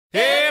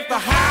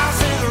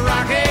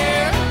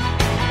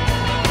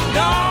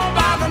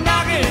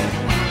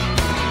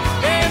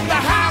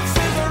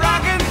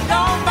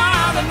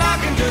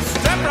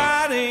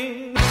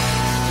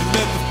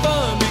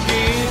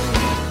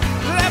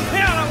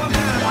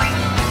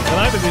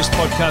favour of this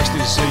podcast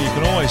is you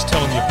can always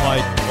tell him you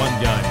played one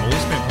game. Well,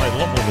 this man played a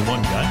lot more than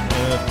one game.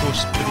 Of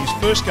course, but his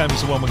first game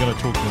is the one we're going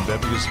to talk to him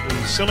about because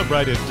he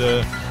celebrated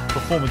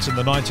performance in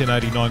the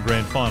 1989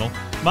 Grand Final.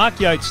 Mark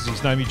Yeates is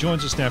his name. He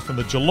joins us now from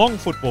the Geelong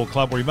Football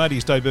Club where he made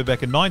his debut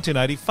back in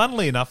 1980,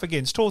 funnily enough,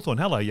 against Hawthorn.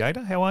 Hello,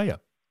 Yeater. How are you?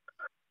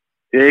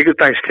 Yeah, good.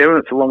 Thanks, Kevin.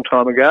 It's a long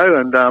time ago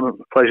and a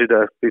pleasure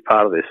to be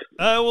part of this.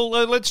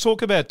 Let's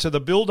talk about the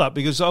build-up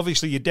because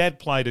obviously your dad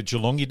played at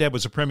Geelong. Your dad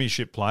was a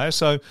premiership player.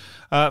 So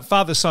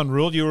father-son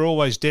rule, you were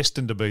always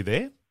destined to be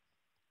there.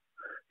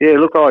 Yeah,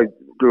 look, I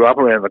grew up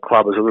around the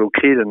club as a little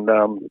kid and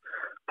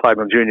played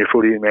my junior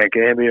footy in Mount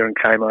Gambier and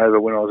came over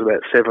when I was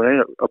about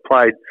 17. I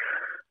played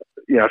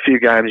a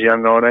few games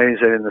young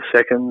 19s and in the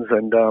seconds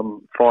and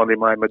finally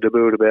made my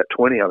debut at about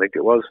 20, I think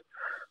it was.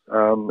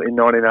 In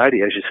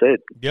 1980, as you said.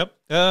 Yep.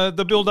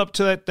 The build-up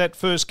to that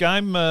first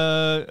game,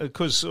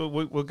 because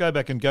we'll go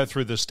back and go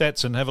through the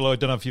stats and have a look. I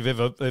don't know if you've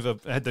ever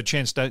had the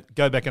chance to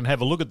go back and have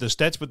a look at the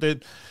stats, but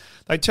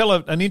they tell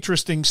an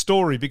interesting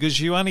story because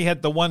you only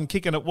had the one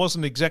kick and it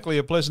wasn't exactly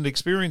a pleasant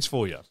experience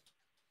for you.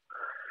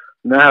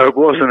 No, it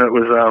wasn't. It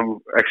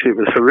was actually it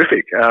was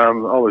horrific. I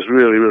was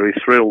really, really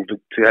thrilled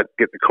to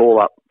get the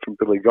call up from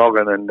Billy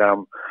Goggin and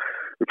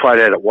we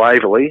played out at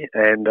Waverley,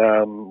 and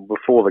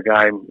before the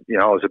game,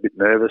 I was a bit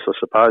nervous, I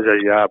suppose,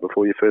 as you are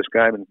before your first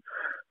game. And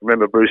I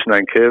remember Bruce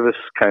Nankervis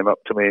came up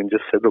to me and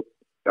just said, look,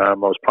 I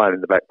was playing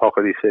in the back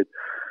pocket. He said,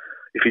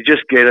 if you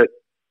just get it,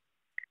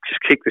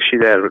 just kick the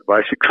shit out of it,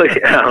 basically.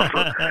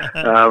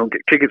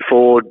 Kick it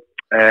forward.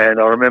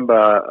 And I remember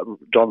I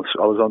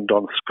was on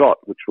Don Scott,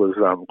 which was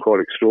quite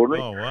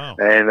extraordinary. Oh, wow.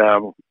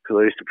 And because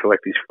I used to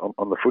collect these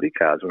on the footy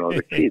cards when I was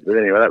a kid. But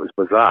anyway, that was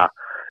bizarre.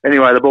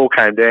 Anyway, the ball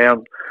came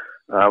down.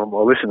 I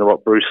listened to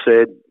what Bruce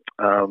said.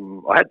 I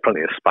had plenty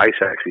of space,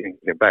 actually.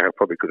 In back, I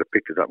probably could have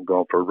picked it up and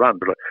gone for a run,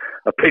 but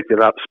I picked it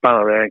up, spun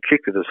around,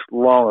 kicked it as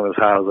long and as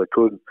hard as I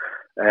could,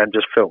 and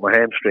just felt my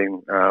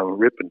hamstring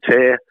rip and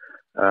tear.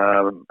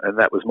 And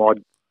that was my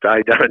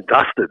day done and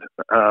dusted.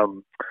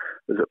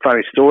 There's a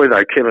funny story,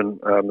 though, Kevin,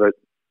 that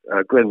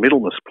Glenn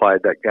Middlemas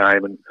played that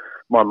game, and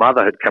my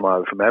mother had come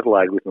over from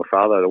Adelaide with my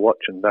father to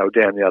watch, and they were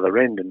down the other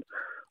end, and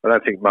I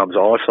don't think Mum's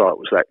eyesight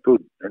was that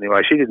good.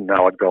 Anyway, she didn't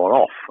know I'd gone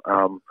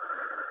off.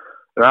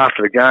 And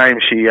after the game,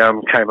 she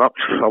came up.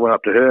 I went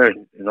up to her,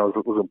 and I was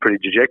looking pretty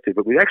dejected.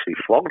 But we actually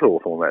flogged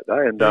Hawthorn that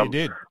day. And you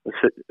did. I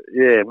said,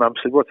 "Yeah." Mum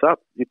said, "What's up?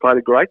 You played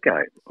a great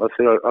game." I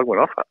said, "I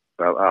went off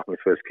after my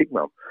first kick,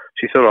 Mum."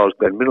 She thought I was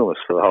Glenn Middlemas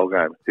for the whole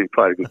game. He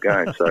played a good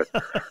game. So,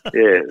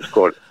 yeah, it's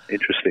quite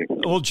interesting.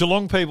 Well,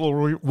 Geelong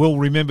people will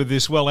remember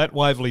this well at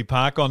Waverley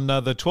Park. On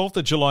the 12th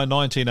of July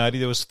 1980,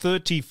 there was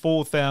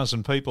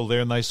 34,000 people there,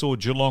 and they saw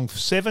Geelong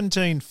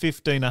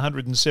 17-15,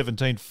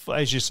 117,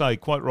 as you say,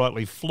 quite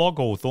rightly, flog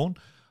Hawthorn,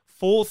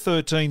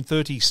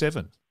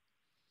 4-13-37.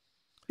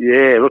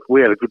 Yeah, look,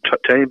 we had a good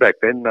team back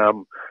then.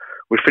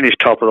 We finished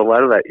top of the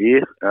ladder that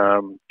year.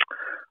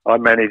 I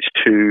managed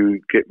to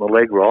get my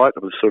leg right.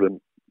 It was sort of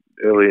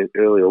early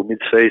or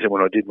mid-season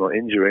when I did my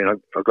injury, and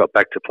I got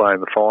back to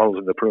playing the finals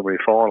in the preliminary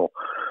final,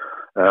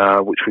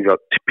 which we got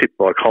pipped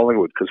by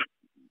Collingwood because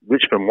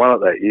Richmond won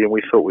it that year, and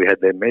we thought we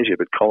had their measure,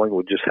 but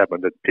Collingwood just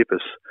happened to tip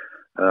us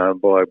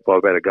by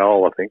about a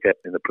goal, I think,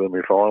 in the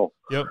preliminary final.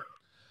 Yep.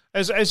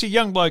 As a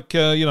young bloke,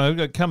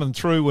 coming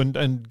through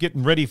and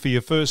getting ready for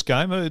your first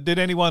game, did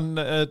anyone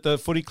at the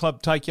footy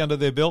club take you under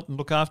their belt and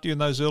look after you in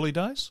those early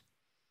days?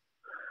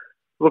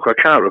 Look, I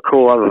can't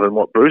recall other than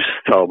what Bruce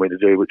told me to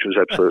do, which was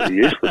absolutely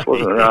useless,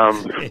 wasn't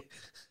it?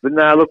 But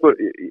no, look,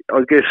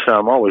 I guess I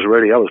was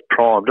ready. I was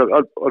primed.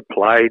 I'd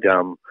played,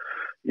 a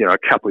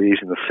couple of years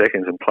in the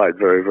seconds and played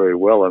very, very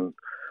well. And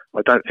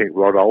I don't think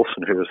Rod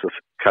Olsen, who was the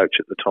coach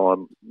at the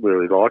time,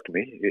 really liked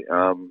me.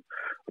 I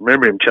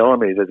remember him telling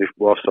me that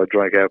whilst I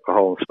drank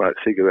alcohol and smoked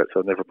cigarettes,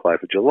 I'd never play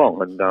for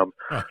Geelong. And not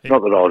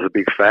that I was a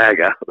big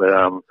fagger,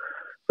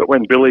 but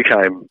when Billy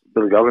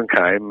Goggin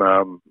came,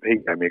 he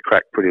gave me a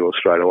crack pretty well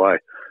straight away,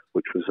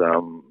 which was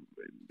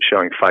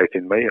showing faith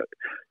in me.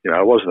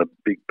 I wasn't a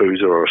big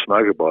boozer or a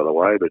smoker, by the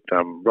way, but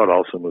Rod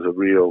Olsen was a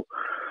real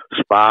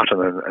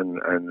Spartan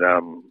and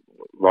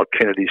like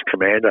Kennedy's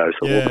commandos,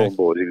 the Hawthorn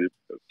boys. He was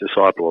a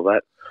disciple of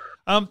that.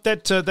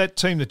 That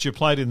team that you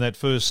played in that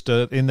first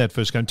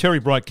game, Terry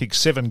Bright kicked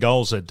 7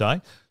 goals that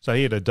day, so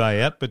he had a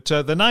day out. But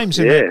the names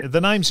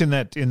in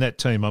that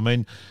team, I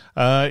mean,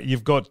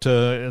 you've got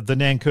the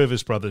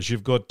Nankervis brothers,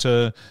 you've got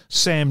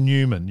Sam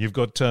Newman, you've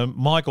got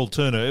Michael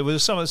Turner. It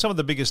was some of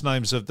the biggest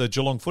names of the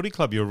Geelong Footy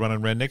Club you were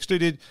running around next to.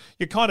 Did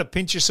you kind of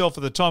pinch yourself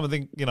at the time? I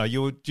think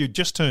you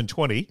just turned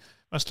 20.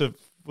 Must have.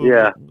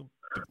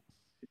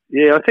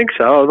 Yeah, I think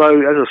so.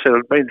 Although, as I said,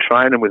 I've been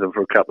training with them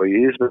for a couple of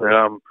years, but.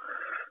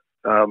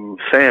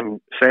 Sam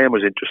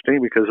was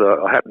interesting because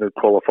I happened to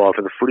qualify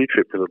for the footy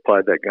trip because I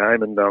played that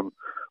game, and I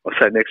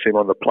sat next to him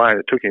on the plane.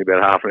 It took him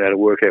about half an hour to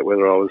work out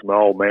whether I was my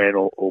old man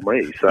or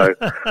me. So,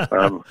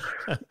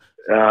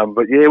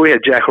 but yeah, we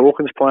had Jack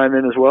Hawkins playing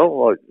then as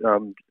well.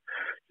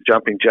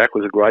 Jumping Jack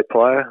was a great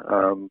player.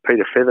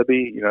 Peter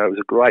Featherby, it was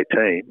a great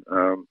team.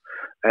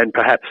 And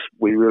perhaps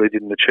we really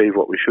didn't achieve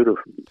what we should have.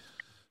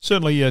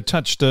 Certainly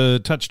touched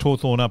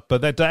Hawthorn up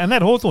that day. And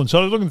that Hawthorn side,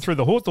 I was looking through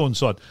the Hawthorn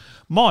side.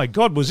 My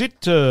God, was it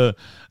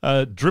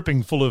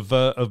dripping full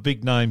of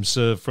big names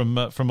from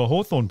a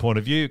Hawthorn point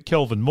of view.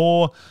 Kelvin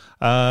Moore,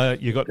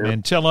 you got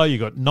Mantello, you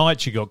got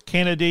Knights, you got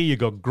Kennedy, you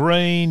got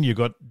Green, you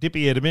got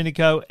Dippy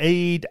Domenico,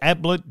 Eade,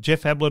 Ablett,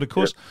 Jeff Ablett, of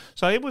course. Yep.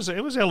 So it was a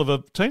hell of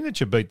a team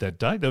that you beat that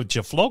day, that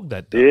you flogged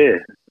that day. Yeah,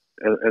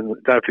 and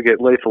don't forget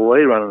Lethal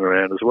Lee running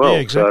around as well. Yeah,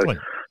 exactly.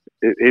 So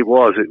it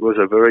was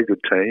a very good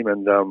team,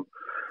 and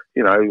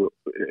you know,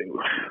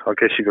 I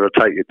guess you've got to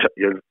take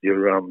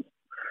your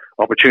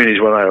opportunities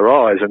when they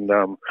arise. And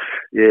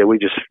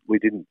we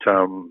didn't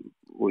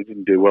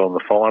do well in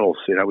the finals.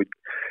 You know, we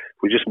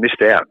just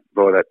missed out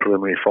by that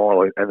preliminary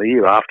final, and the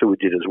year after we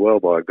did as well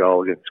by a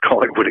goal against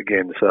Collingwood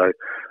again. So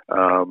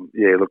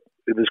look,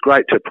 it was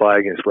great to play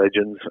against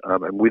legends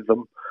and with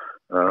them.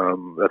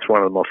 That's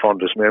one of my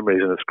fondest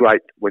memories, and it's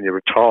great when you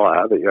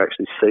retire that you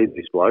actually see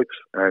these blokes,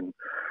 and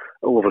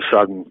all of a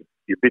sudden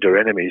your bitter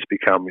enemies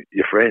become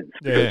your friends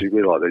because you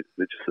realise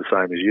they're just the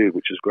same as you,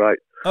 which is great.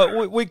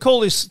 We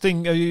call this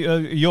thing,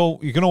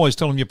 you can always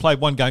tell them you played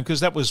one game, because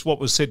that was what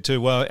was said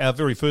to our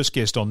very first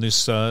guest on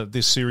this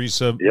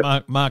series,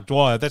 Mark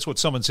Dwyer. That's what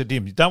someone said to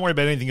him. Don't worry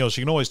about anything else.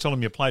 You can always tell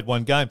them you played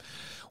one game.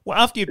 Well,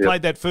 after you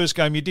played that first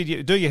game, you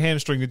did do your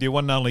hamstring with your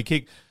one and only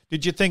kick.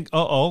 Did you think,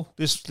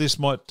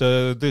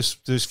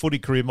 this footy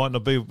career might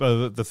not be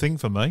the thing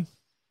for me?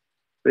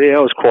 Yeah,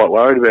 I was quite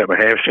worried about my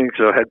hamstring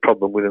because I had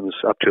problem with them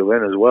up till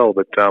then as well.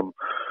 But I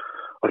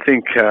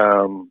think, as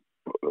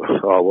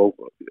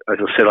I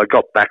said, I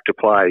got back to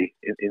play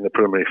in the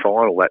preliminary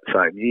final that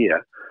same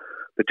year,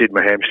 but did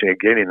my hamstring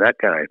again in that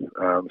game.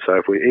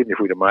 So even if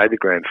we'd have made the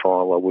grand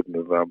final, I wouldn't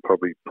have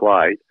probably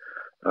played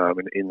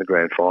in the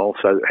grand final.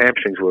 So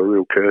hamstrings were a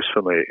real curse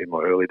for me in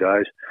my early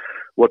days.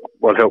 What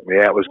helped me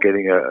out was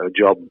getting a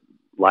job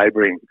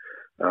labouring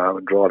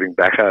and driving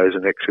backhoes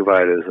and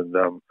excavators, and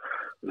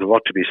there's a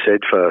lot to be said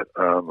for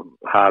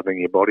hardening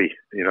your body,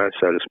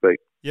 so to speak.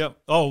 Yep.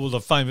 Oh, well,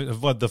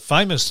 the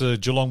famous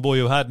Geelong boy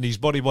who hardened his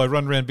body by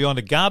running around behind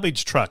a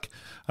garbage truck,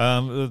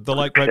 the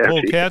late great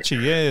Paul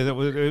Couchy. Yeah,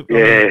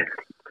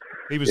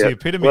 he was the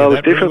epitome of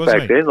that. Well, it was different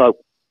back then.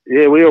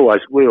 We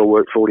all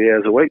worked 40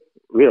 hours a week,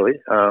 really,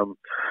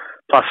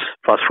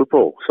 plus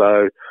football.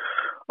 So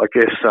I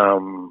guess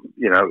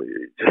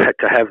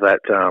to have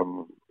that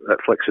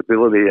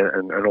flexibility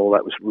and all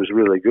that was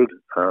really good.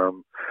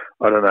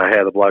 I don't know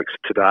how the blokes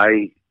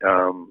today,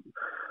 turn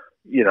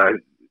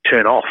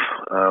off.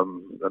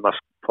 They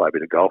must play a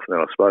bit of golf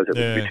now, I suppose. That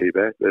wouldn't be too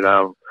bad. But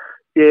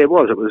it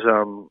was.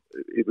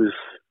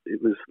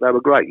 They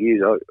were great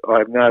years. I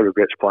have no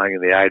regrets playing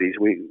in the 80s.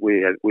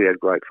 We had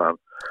great fun.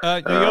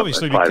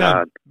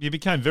 You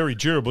became very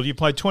durable. You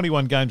played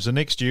 21 games the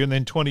next year, and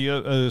then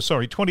 22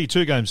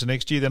 games the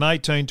next year, then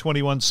 18,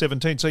 21,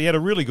 17. So you had a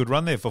really good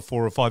run there for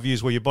 4 or 5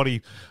 years where your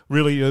body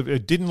really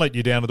didn't let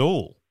you down at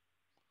all.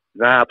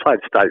 I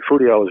played state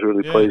footy. I was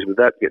really pleased with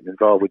that, getting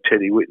involved with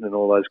Teddy Whitten and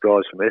all those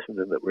guys from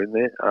Essendon that were in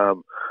there.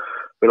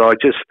 But I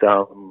just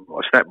I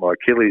snapped my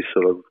Achilles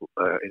sort of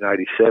in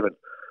 87,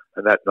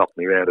 and that knocked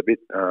me around a bit.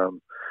 And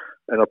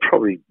I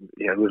probably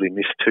really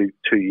missed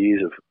two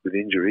years with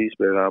injuries,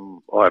 but I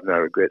have no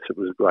regrets. It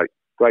was a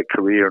great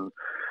career, and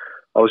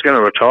I was going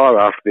to retire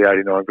after the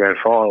 89 grand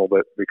final,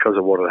 but because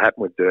of what had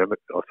happened with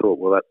Dermott, I thought,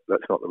 well,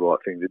 that's not the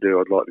right thing to do.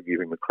 I'd like to give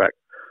him a crack.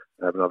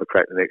 Have another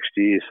crack the next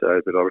year.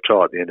 But I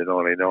retired at the end of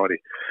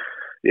 1990.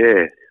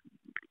 Yeah.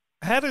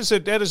 How does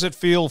it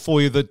feel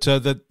for you that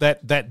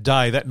that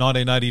day, that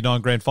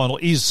 1989 grand final,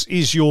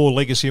 is your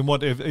legacy, and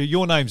what if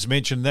your name's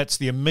mentioned? That's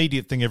the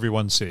immediate thing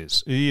everyone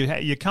says. Are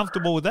you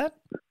comfortable with that?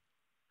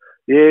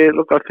 Yeah.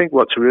 Look, I think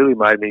what's really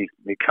made me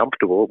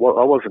comfortable.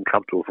 I wasn't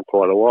comfortable for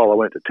quite a while. I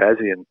went to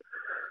Tassie and.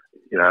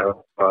 I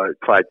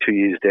played 2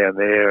 years down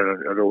there,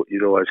 and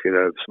you'd always get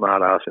a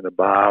smart ass in a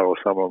bar or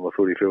someone on the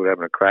footy field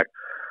having a crack.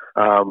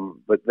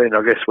 But then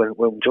I guess when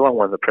Geelong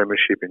won the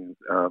premiership in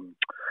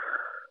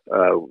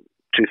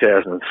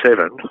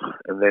 2007,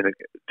 and then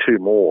 2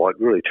 more, it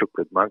really took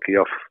the monkey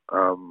off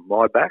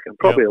my back, and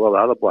probably a lot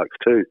of other blokes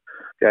too.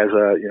 As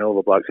all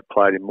the blokes that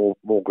played in more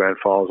grand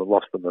finals and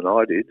lost them than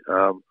I did.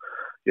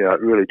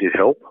 It really did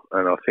help,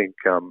 and I think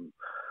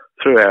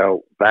through our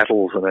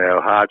battles and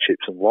our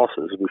hardships and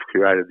losses, we've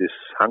created this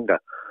hunger,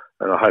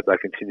 and I hope they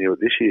continue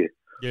it this year.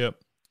 Yeah.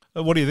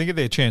 What do you think of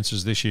their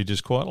chances this year,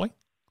 just quietly?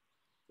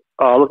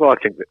 Oh, look, I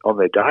think that on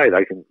their day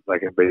they can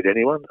beat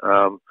anyone.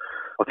 I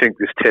think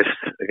this test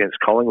against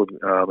Collingwood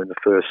in the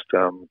first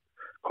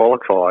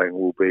qualifying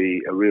will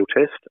be a real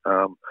test.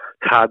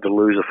 It's hard to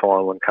lose a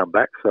final and come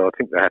back, so I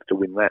think they have to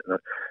win that. And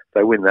if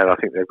they win that, I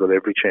think they've got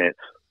every chance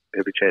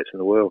in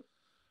the world.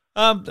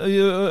 A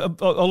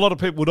lot of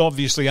people would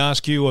obviously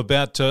ask you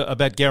about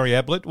Gary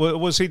Ablett.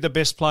 Was he the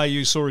best player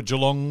you saw at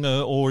Geelong,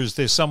 or is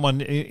there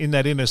someone in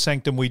that inner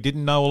sanctum we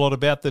didn't know a lot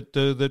about that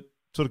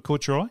sort of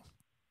caught your eye?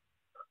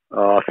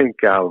 I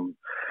think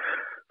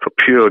for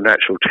pure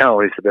natural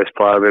talent, he's the best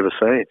player I've ever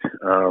seen.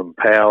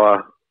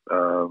 Power,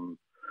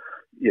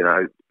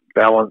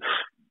 balance,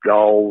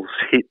 goals,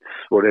 hits,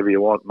 whatever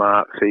you want,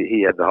 marks.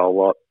 He had the whole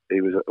lot.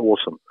 He was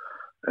awesome.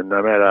 and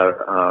no matter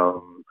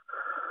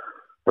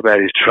about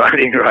his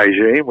training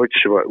regime, which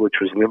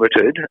was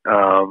limited,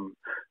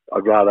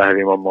 I'd rather have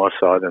him on my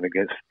side than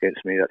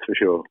against me. That's for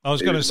sure. I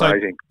was going to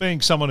say, being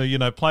someone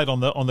who played on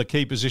the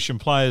key position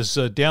players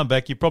down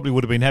back, you probably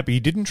would have been happy he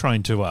didn't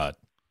train too hard.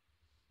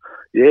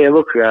 Yeah,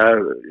 look,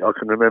 I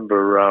can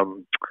remember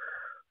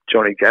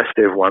Johnny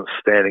Gastev once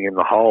standing in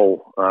the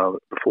hole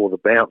before the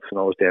bounce, and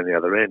I was down the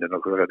other end, and I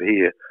got to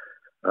hear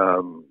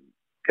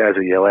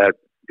Gazza yell out,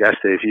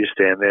 "Gastev, if you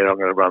stand there, I'm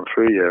going to run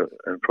through you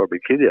and probably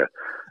kill you."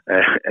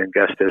 And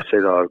Gastev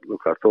said, "Oh,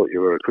 look, I thought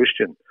you were a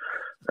Christian."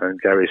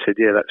 And Gary said,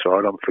 "Yeah, that's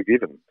right, I'm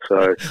forgiven."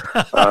 So,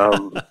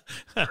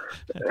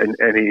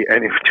 and he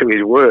to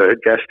his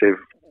word, Gastev,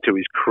 to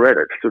his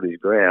credit, stood his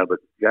ground, but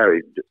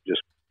Gary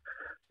just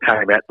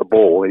came at the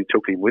ball. He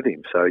took him with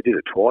him, so he did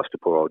it twice to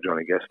poor old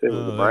Johnny Gastev. It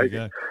was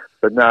amazing.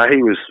 But no,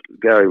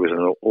 Gary was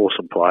an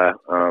awesome player.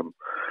 And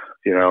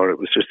it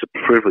was just a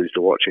privilege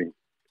to watch him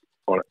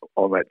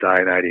on that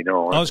day in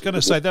 '89. I was going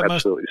to say that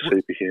absolutely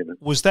superhuman.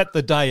 Was that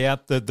the day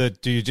out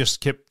that you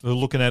just kept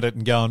looking at it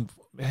and going,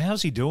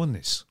 "How's he doing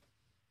this?"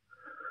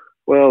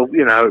 Well,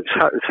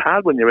 it's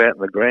hard when you're out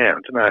in the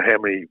ground to know how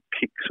many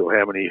kicks or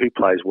who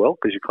plays well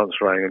because you're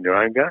concentrating on your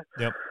own game.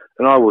 Yep.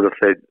 And I would have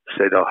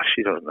said, "Oh,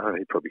 shit, I don't know,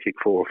 he probably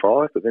kicked 4 or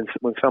 5." But then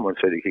when someone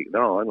said he kicked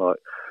 9, like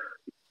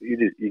you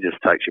just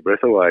takes your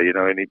breath away,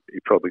 and he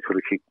probably could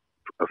have kicked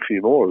a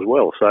few more as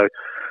well. So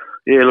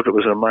yeah, look, it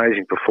was an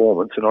amazing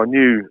performance, and I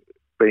knew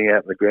being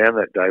out in the ground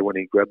that day when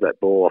he grabbed that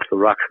ball off the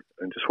ruck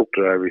and just hooked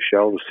it over his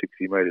shoulder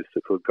 60 metres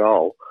to a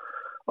goal.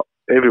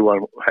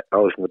 Everyone, I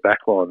was in the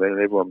back line then,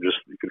 and everyone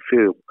you could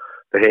feel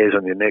the hairs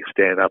on your neck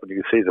stand up, and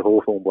you could see the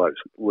Hawthorn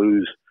blokes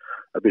lose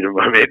a bit of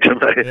momentum.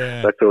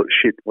 They thought,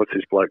 shit, what's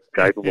this bloke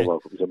capable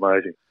of? It was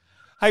amazing.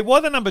 Hey,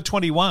 why the number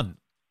 21?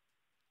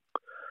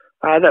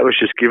 That was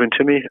just given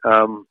to me.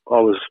 I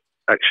was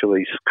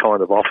actually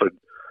kind of offered,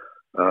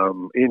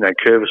 Ian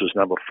Curvis was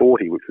number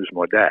 40, which was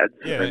my dad's,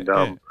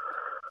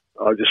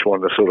 I just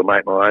wanted to sort of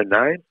make my own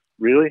name,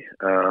 really,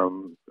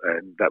 and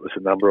that was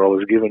the number I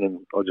was given,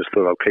 and I just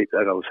thought I'll keep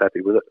that. I was happy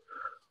with it,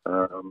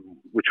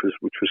 which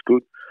was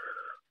good.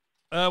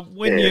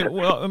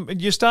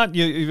 You start,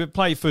 you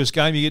play your first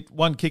game, you get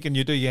one kick and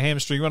you do your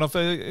hamstring run off.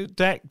 To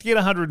get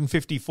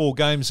 154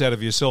 games out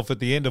of yourself at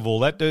the end of all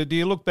that, do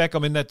you look back? I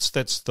mean, that's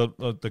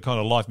the kind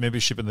of life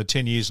membership and the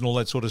 10 years and all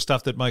that sort of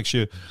stuff that makes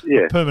you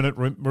a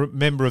permanent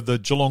member of the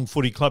Geelong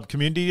Footy Club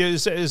community.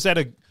 Is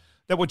that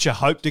what you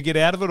hoped to get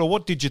out of it, or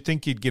what did you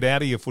think you'd get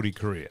out of your footy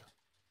career?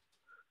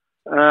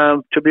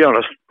 To be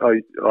honest,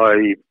 I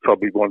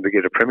probably wanted to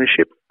get a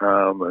premiership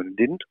and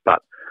didn't,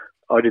 but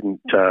I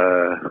didn't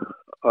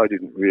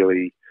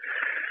really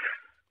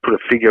put a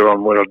figure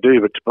on what I'd do.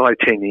 But to play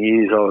 10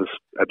 years, I was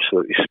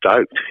absolutely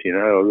stoked. I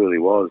really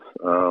was.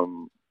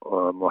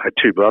 I had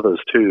 2 brothers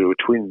too, who were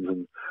twins,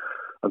 and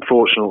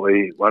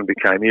unfortunately, one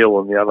became ill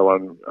and the other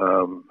one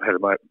had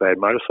a bad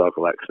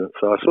motorcycle accident.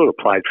 So I sort of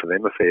played for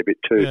them a fair bit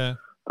too. Yeah.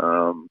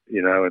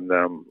 And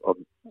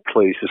I'm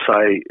pleased to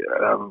say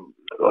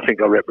I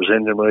think I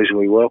represented them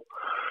reasonably well.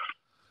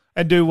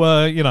 And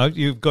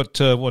you've got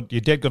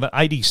your dad got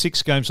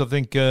 86 games, I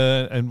think,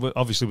 and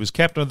obviously was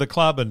captain of the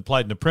club and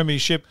played in the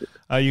premiership.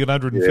 You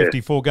got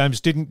 154 games,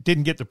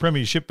 didn't get the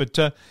premiership, but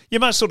you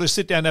must sort of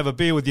sit down and have a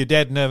beer with your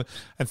dad and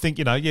think,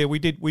 we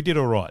did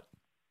all right.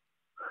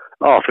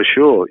 Oh, for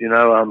sure,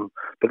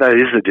 but that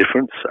is the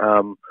difference.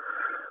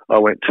 I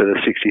went to the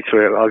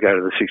 63. I go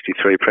to the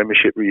 63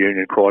 premiership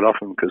reunion quite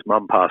often because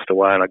Mum passed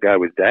away, and I go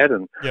with Dad,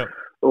 and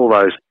all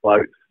those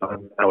blokes,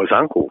 I was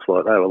uncles.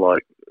 Like they were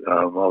like,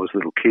 I was a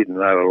little kid, and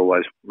they were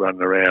always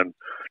running around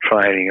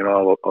training, and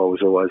I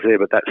was always there.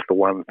 But that's the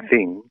one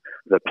thing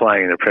that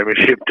playing in a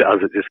premiership does.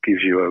 It just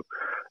gives you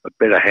a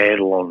better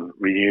handle on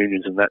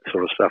reunions and that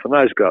sort of stuff. And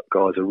those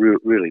guys are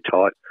really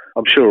tight.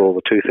 I'm sure all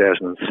the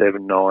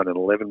 2007, 9 and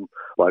 11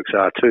 blokes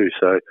are too.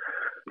 So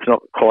it's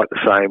not quite the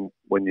same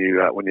when you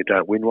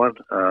don't win one.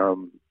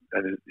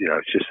 And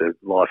it's just a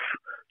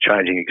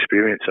life-changing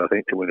experience, I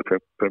think, to win a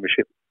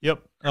premiership.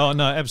 Yep. Oh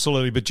no,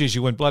 absolutely. But geez,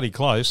 you went bloody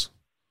close.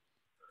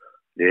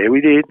 Yeah,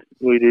 we did.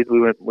 We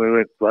went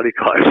bloody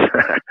close.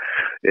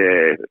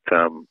 Yeah.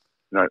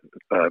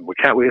 We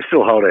can't. We can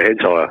still hold our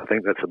heads high. I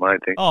think that's the main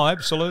thing. Oh,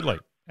 absolutely.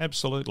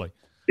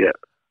 Yeah.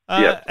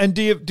 And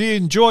do you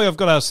enjoy? I've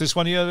got to ask this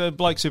one. The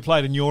blokes who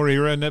played in your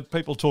era, and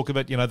people talk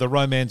about the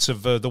romance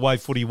of the way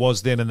footy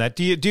was then and that.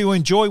 Do you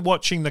enjoy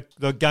watching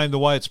the game the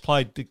way it's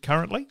played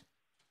currently?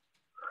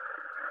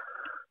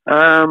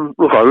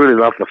 Look, I really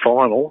love the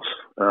finals,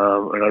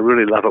 and I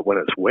really love it when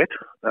it's wet.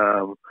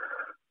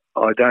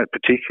 I don't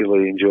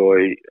particularly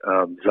enjoy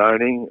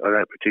zoning. I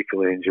don't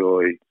particularly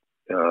enjoy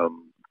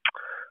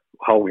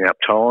holding up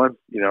time.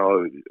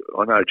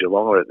 I know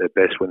Geelong are at their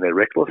best when they're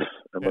reckless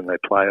and when they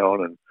play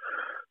on, and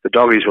the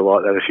Doggies were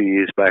like that a few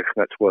years back. And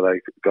that's why they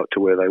got to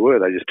where they were.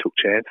 They just took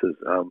chances,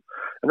 and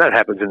that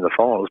happens in the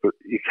finals. But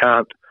you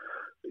can't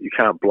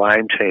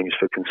blame teams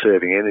for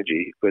conserving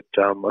energy. But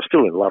I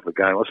still love the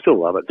game. I still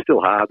love it. It's still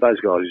hard.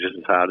 Those guys are just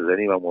as hard as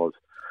anyone was.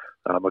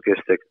 I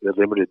guess they're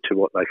limited to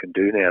what they can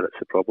do now. That's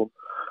the problem.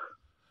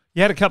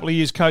 You had a couple of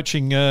years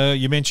coaching,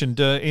 you mentioned,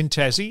 in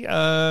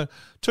Tassie.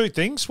 Two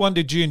things. One,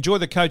 did you enjoy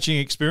the coaching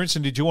experience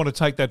and did you want to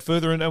take that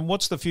further? And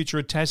what's the future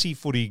of Tassie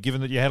footy,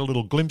 given that you had a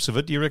little glimpse of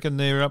it? Do you reckon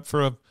they're up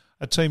for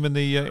a team in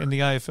the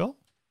AFL?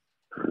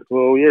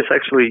 Well, yes,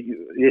 actually,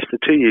 yes, the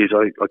 2 years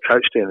I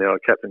coached down there, I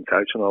captain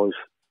coach, and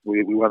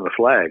we won the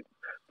flag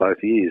both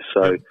years.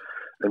 So,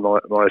 and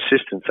my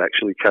assistant's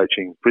actually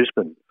coaching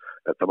Brisbane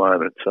at the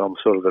moment, so I'm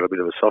sort of got a bit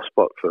of a soft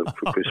spot for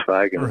Chris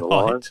Fagan and the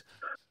Lions.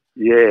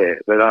 Yeah,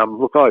 but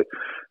look, I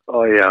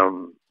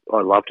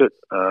loved it.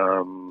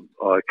 I'm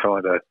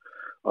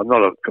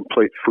not a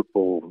complete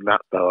football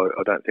nut though.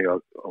 I don't think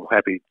I'm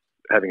happy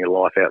having a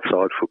life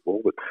outside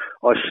football, but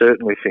I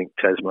certainly think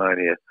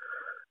Tasmania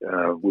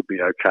would be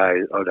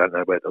okay. I don't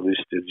know about the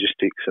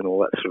logistics and all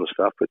that sort of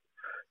stuff, but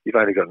you've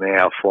only got an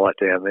hour flight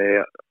down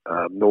there.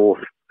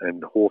 North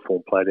and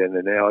Hawthorn play down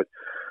there now.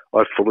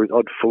 I'd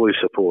fully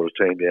support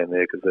a team down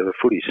there because they're a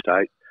footy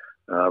state.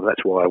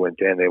 That's why I went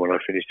down there when I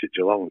finished at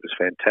Geelong. It was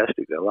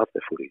fantastic. They love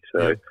their footy.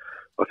 So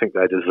I think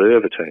they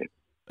deserve a team.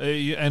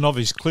 And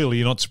obviously, clearly,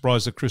 you're not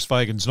surprised that Chris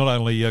Fagan's not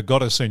only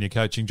got a senior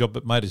coaching job,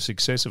 but made a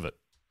success of it.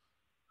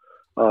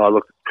 Oh,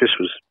 look, Chris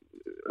was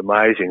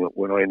amazing.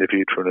 When I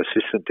interviewed for an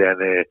assistant down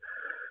there,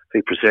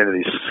 he presented.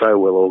 He's so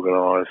well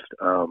organised,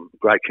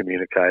 great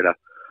communicator.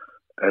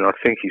 And I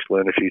think he's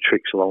learned a few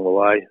tricks along the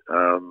way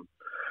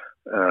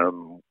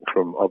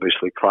from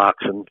obviously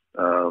Clarkson,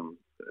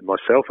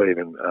 myself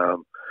even.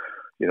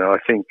 I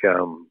think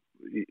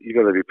you've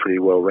got to be pretty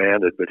well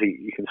rounded, but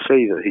you can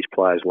see that his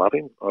players love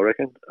him. I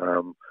reckon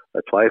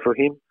they play for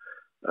him.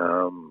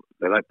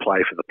 They don't play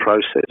for the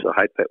process.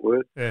 I hate that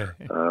word. Yeah.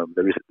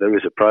 There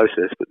is a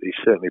process, but he's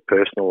certainly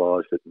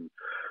personalised it, and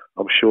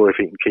I'm sure if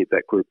he can keep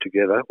that group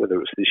together, whether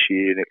it's this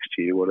year, next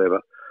year, whatever,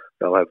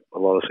 they'll have a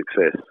lot of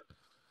success.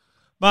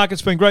 Mark,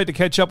 it's been great to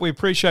catch up. We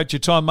appreciate your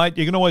time, mate.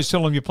 You can always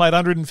tell them you played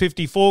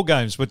 154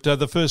 games, but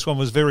the first one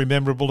was very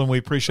memorable, and we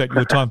appreciate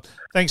your time.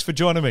 Thanks for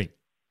joining me.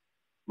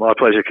 My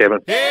pleasure, Kevin.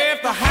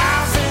 If the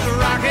house